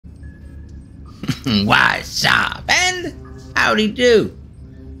What's up? And howdy do.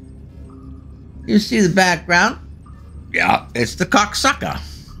 You see the background? Yeah, it's the cocksucker.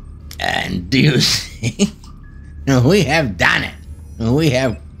 And do you see? We have done it. We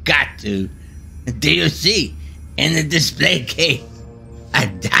have got to. Do you see? In the display case, a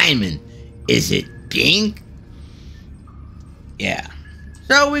diamond. Is it pink? Yeah.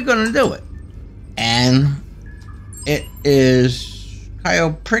 So we're gonna do it. And it is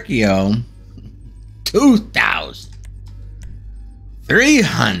Cayo Perico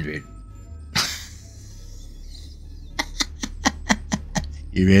 2,300.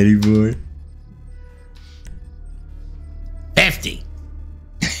 You ready for it? 50.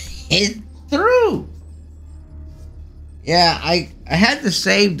 It's through. Yeah, I had to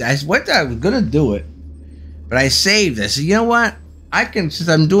save. I was gonna do it, but I saved. I said, you know what? I can, since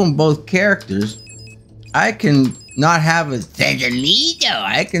I'm doing both characters, I can not have a Sanjanito.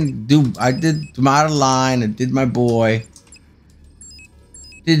 I did Tomato Line. I did my boy.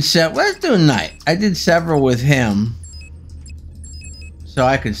 Let's do a night. I did several with him, so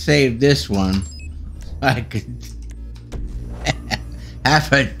I could save this one. I could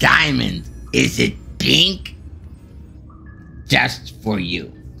have a diamond. Is it pink? Just for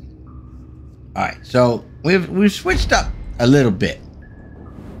you. All right, so we've switched up a little bit.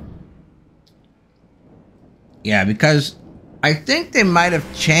 Yeah, because I think they might have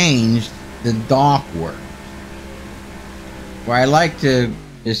changed the dock work where I like to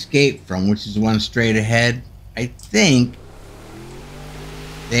escape from, which is one straight ahead. I think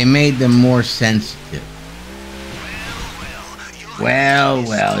they made them more sensitive. Well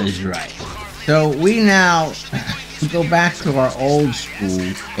is right. So we now go back to our old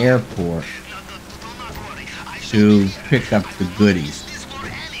school airport to pick up the goodies.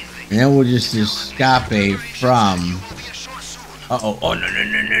 And then we'll just escape from... Uh-oh. Oh,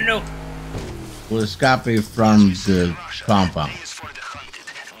 no. We'll escape from the compound.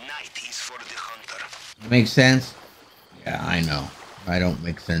 Make sense? Yeah, I know. I don't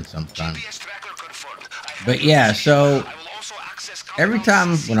make sense sometimes. But yeah, so... every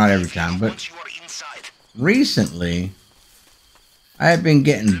time... well, not every time, but... recently, I have been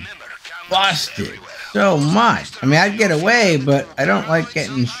getting busted so much. I mean, I'd get away, but I don't like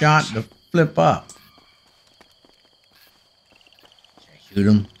getting shot to flip up. Should I shoot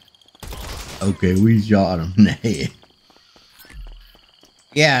him? Okay, we shot him.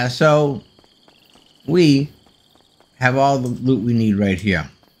 Yeah, so we have all the loot we need right here.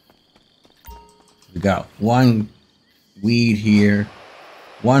 We got one weed here,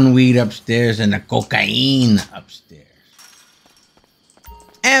 one weed upstairs, and a cocaine upstairs.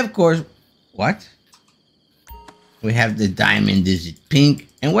 And of course, what? We have the diamond. Is it pink?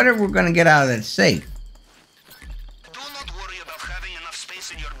 And whatever we're gonna get out of that safe. Do not worry about having enough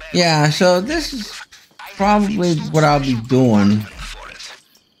space in your bag. Yeah, so this is probably what I'll be doing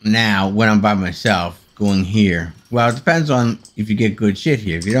now when I'm by myself, going here. Well, it depends on if you get good shit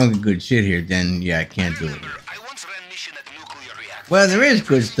here. If you don't get good shit here, then yeah, I can't do it here. Well, there is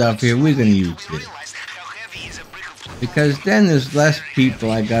good stuff here. We're gonna use it. Because then there's less people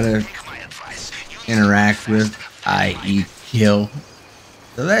I gotta interact with, i.e. kill.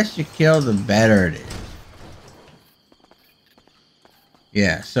 The less you kill, the better it is.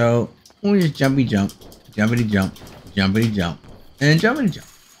 Yeah, so we just jumpity jump, and then jumpity jump.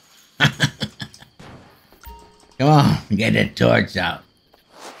 Come on, get the torch out.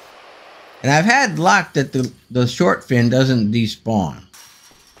 And I've had luck that the short fin doesn't despawn.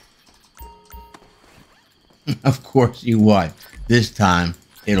 Of course you would. This time,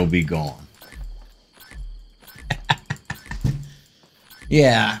 it'll be gone.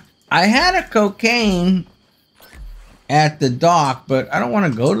 Yeah, I had a cocaine at the dock, but I don't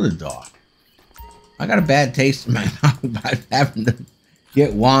want to go to the dock. I got a bad taste in my mouth about having to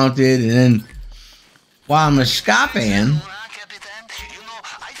get wanted, and then while I'm escaping,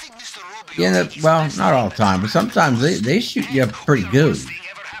 you know, well, not all the time, but sometimes they shoot you up pretty good.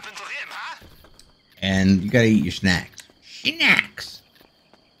 And you gotta eat your snacks. Snacks!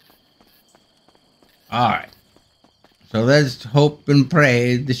 Alright. So let's hope and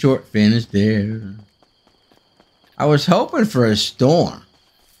pray the short fin is there. I was hoping for a storm.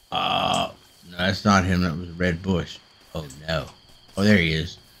 No, that's not him. That was a red bush. Oh, no. Oh, there he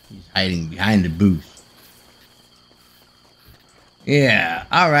is. He's hiding behind the bush. Yeah,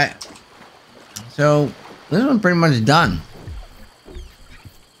 alright. So, this one's pretty much done.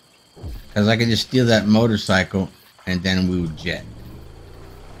 Because I could just steal that motorcycle and then we would jet.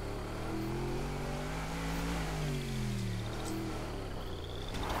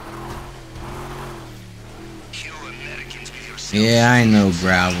 Yeah, I know,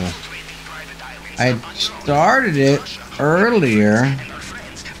 Gravel. I started it earlier,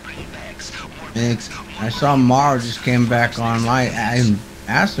 and I saw Mara just came back online. I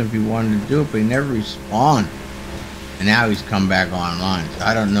asked him if he wanted to do it, but he never responded. And now he's come back online. So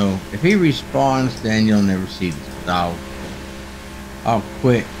I don't know. If he responds, then you'll never see this. I'll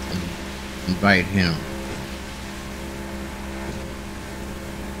quit and invite him.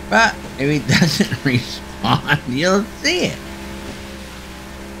 But if he doesn't respond, you'll see it.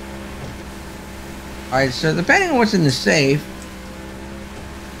 Alright, so depending on what's in the safe,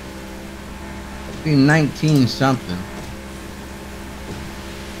 it'll be 19 something.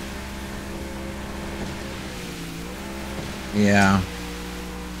 Yeah.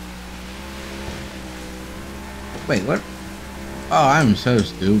 Wait, what? Oh, I'm so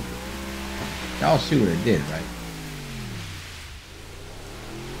stupid. Y'all see what I did, right?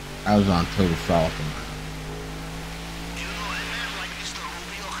 I was on total solid.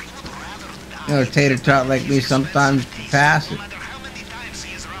 You know, a tater tot like me sometimes pass it.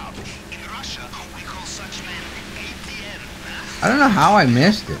 I don't know how I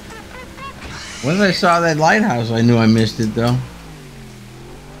missed it. Once I saw that lighthouse, I knew I missed it, though.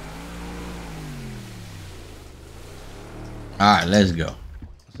 Alright, let's go.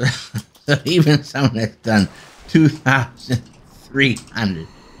 So even someone that's done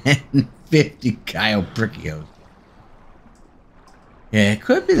 2,350 Cayo Perico. Yeah, it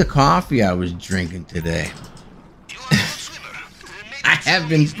could be the coffee I was drinking today. I have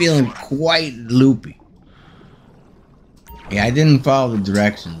been feeling quite loopy. Yeah, I didn't follow the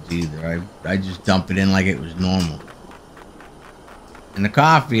directions either. I just dump it in like it was normal. And the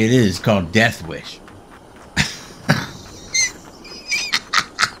coffee it is called Death Wish.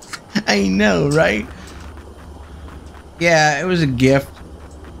 I know, right? Yeah, it was a gift.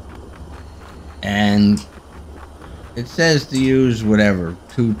 And it says to use whatever,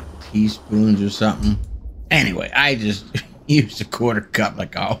 2 teaspoons or something. Anyway, I just used a 1/4 cup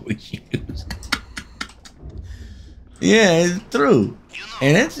like I always use. Yeah, it's true,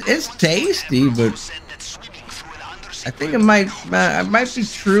 and it's tasty, but I think it might be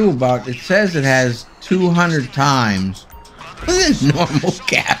true about. It says it has 200 times the normal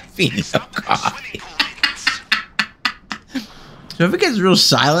caffeine of coffee. So if it gets real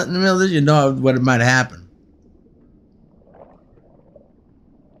silent in the middle of this, you know what it might happen.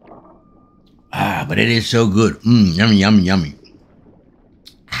 Ah, but it is so good. Yummy, yummy, yummy.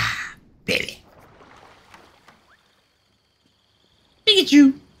 Ah, baby.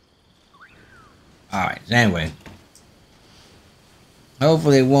 Pikachu. Alright, so anyway.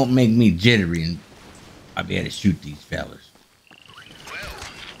 Hopefully it won't make me jittery and I'll be able to shoot these fellas.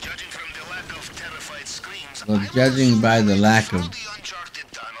 Well, judging by the lack of...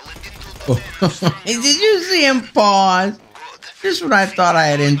 Did you see him pause? Just what I thought I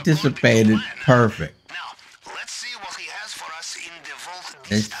had anticipated. Perfect.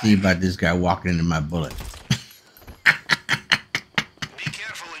 Let's see about this guy walking into my bullet.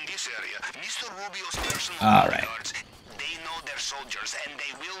 All right. They know their soldiers, and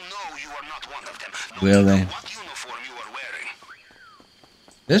they will know you are not one of them. Will they? What uniform you are wearing.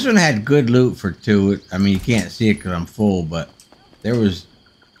 This one had good loot for 2. I mean, you can't see it because I'm full, but there was,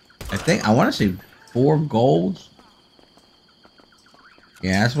 I want to say 4 golds.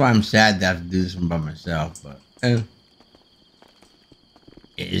 Yeah, that's why I'm sad to have to do this one by myself, but it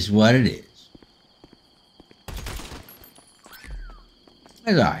is what it is.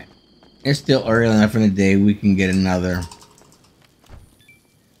 It's alright. It's still early enough in the day. We can get another,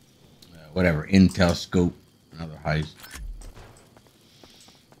 whatever, intel scope, another heist.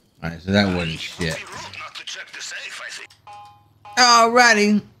 Alright, so that wasn't shit.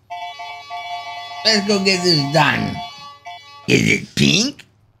 Alrighty. Let's go get this diamond. Is it pink?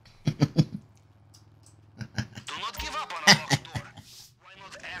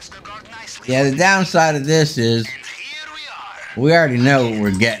 Yeah, the downside of this is we already know what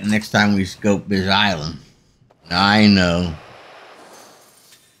we're getting next time we scope this island. I know.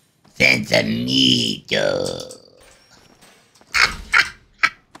 Sensamito.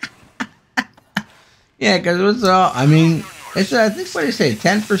 Yeah, because what's all, I mean, it's, I think what they say,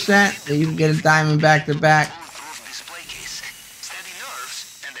 10% that you can get a diamond back to back.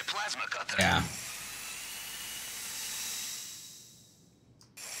 Yeah.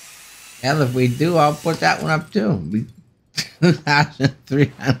 Hell, if we do, I'll put that one up too.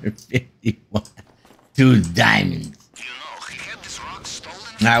 2,351. 2 diamonds.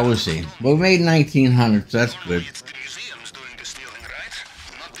 Now we'll see. Well, we made 1,900, so that's good.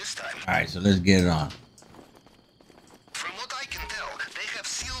 Alright, so let's get it on. From what I can tell, they have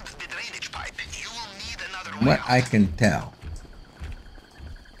sealed the drainage pipe. You will need another. What I can tell.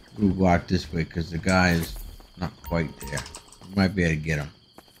 We'll go out this way because the guy is not quite there. We might be able to get him.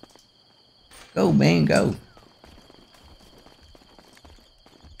 Go, man, go.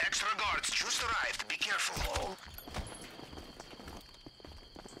 Extra guards just arrived. Be careful.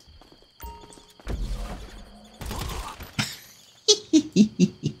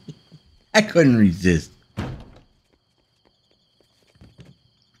 I couldn't resist.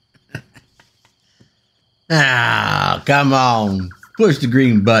 Ah, come on. Push the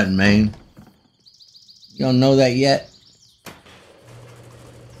green button, man. You don't know that yet?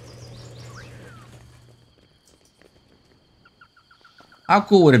 How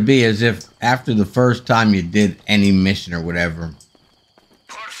cool would it be as if after the first time you did any mission or whatever,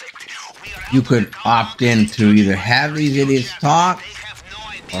 you could opt in to either have these idiots talk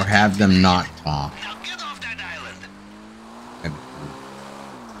or have them not talk? Now get off that island. That'd be cool.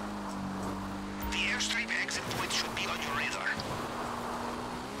 The airstrip exit point should be on your radar.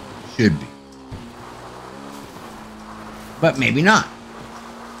 Should be. But maybe not.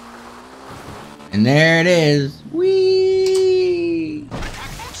 And there it is. Whee!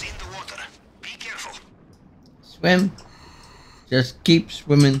 Attack boats in the water. Be careful. Swim. Just keep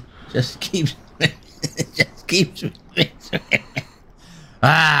swimming. Just keep swimming. Just keep swimming.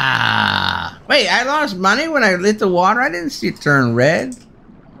 Ah! Wait, I lost money when I lit the water? I didn't see it turn red.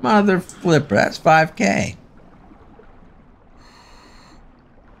 Mother flipper. That's 5K.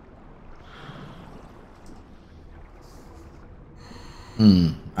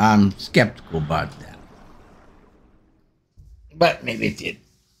 I'm skeptical about that. But maybe it did.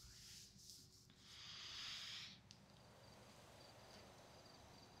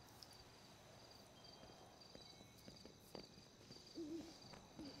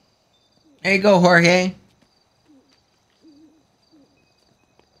 There you go, Jorge.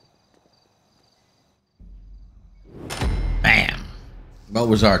 Bam. What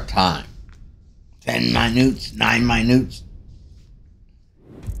was our time? 10 minutes? 9 minutes?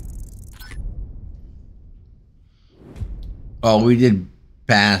 Oh, we did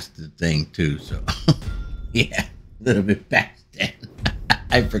pass the thing too, so yeah, a little bit past 10.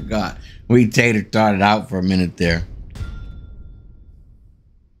 I forgot. We tater-totted out for a minute there.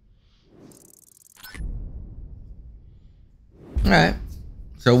 All right.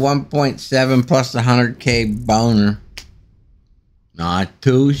 So 1.7 plus the 100K boner. Not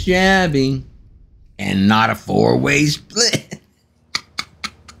too shabby. And not a 4-way split.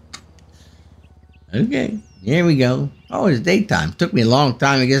 Okay. Here we go. Oh, it's daytime. Took me a long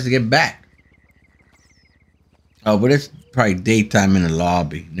time, I guess, to get back. Oh, but it's probably daytime in the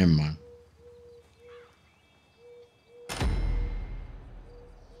lobby. Never mind.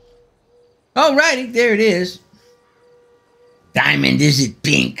 Alrighty, there it is. Diamond, is it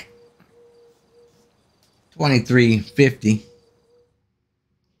pink? 23.50.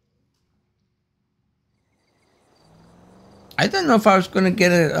 I didn't know if I was going to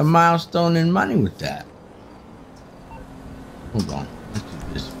get a milestone in money with that. Hold on. Let's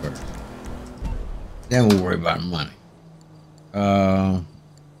do this first. Then we'll worry about money.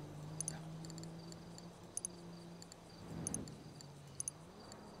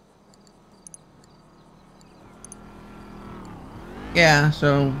 Yeah,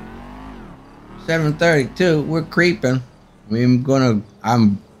 so 7:32. We're creeping.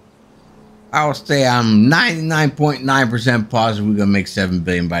 I'll say I'm 99.9% positive we're gonna make $7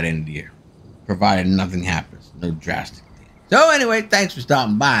 billion by the end of the year, provided nothing happens, no drastic thing. So anyway, thanks for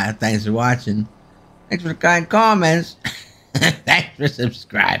stopping by. Thanks for watching. Thanks for the kind comments. Thanks for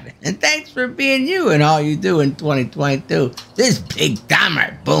subscribing, and thanks for being you and all you do in 2022. This big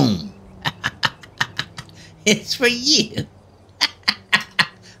timer, boom. It's for you.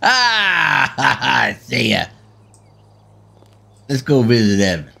 See ya. Let's go visit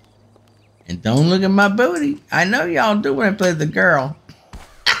Evan. And don't look at my booty. I know y'all do when I play the girl.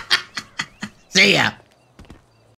 See ya.